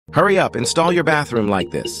Hurry up, install your bathroom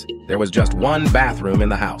like this. There was just one bathroom in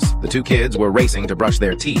the house. The two kids were racing to brush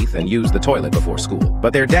their teeth and use the toilet before school.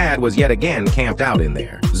 But their dad was yet again camped out in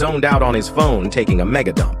there, zoned out on his phone taking a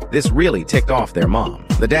mega dump. This really ticked off their mom.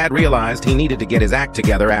 The dad realized he needed to get his act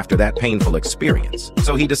together after that painful experience,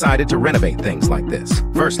 so he decided to renovate things like this.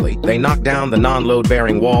 Firstly, they knocked down the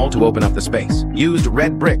non-load-bearing wall to open up the space, used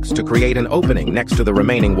red bricks to create an opening next to the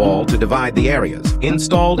remaining wall to divide the areas,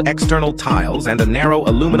 installed external tiles and a narrow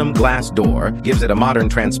aluminum glass door gives it a modern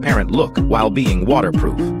transparent look while being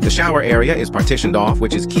waterproof. The shower area is partitioned off,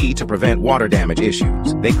 which is key to prevent water damage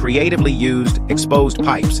issues. They creatively used exposed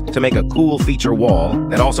pipes to make a cool feature wall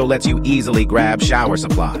that also lets you easily grab shower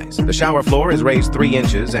supplies. The shower floor is raised 3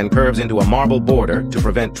 inches and curves into a marble border to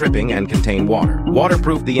prevent tripping and contain water.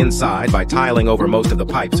 Waterproofed the inside by tiling over most of the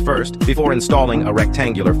pipes first before installing a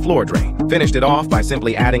rectangular floor drain. Finished it off by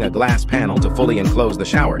simply adding a glass panel to fully enclose the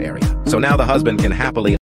shower area. So now the husband can happily